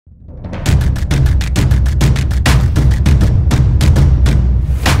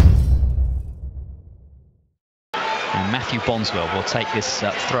Matthew Bonswell will take this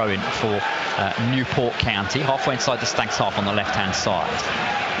throw-in for Newport County, halfway inside the Stags half on the left-hand side.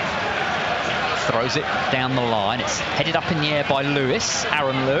 Throws it down the line. It's headed up in the air by Lewis,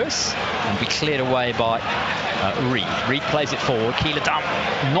 Aaron Lewis, and be cleared away by Reed. Reed plays it forward.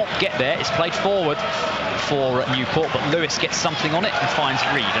 Keillor-Dunn not get there. It's played forward for Newport, but Lewis gets something on it and finds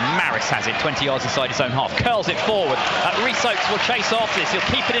Reed. And Maris has it 20 yards inside his own half. Curls it forward. Rhys Oakes will chase after this.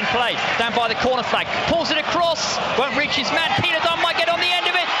 He'll keep it in play down by the corner flag. Pulls it across. Won't reach his man. Keillor-Dunn might get on the end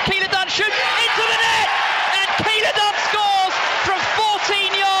of it. Keillor-Dunn shoots into the net, and Keillor-Dunn scores from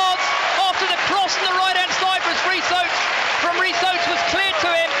 14 yards after the cross on the right-hand side was Rhys Oakes. From Rhys Oakes was cleared to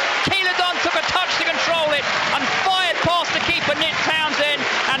him. Keillor-Dunn took a touch to control it and fired past the keeper, Nick Townsend.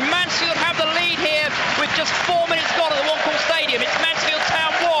 And Mansfield have the lead here with just 4 minutes gone at the One Call Stadium. It's Mansfield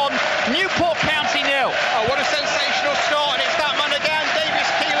Town 1, Newport County 0. Oh, what a sensational start, and it's that man again, Davis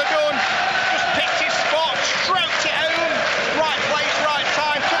Keillor-Dunn. Just picked his spot, stroked it home, right place, right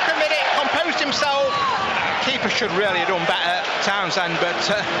time, took a minute, composed himself. Keeper should really have done better, Townsend, but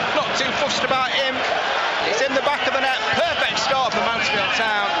not too fussed about him. It's in the back of the net. Perfect start for Mansfield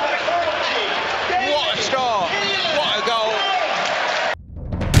Town.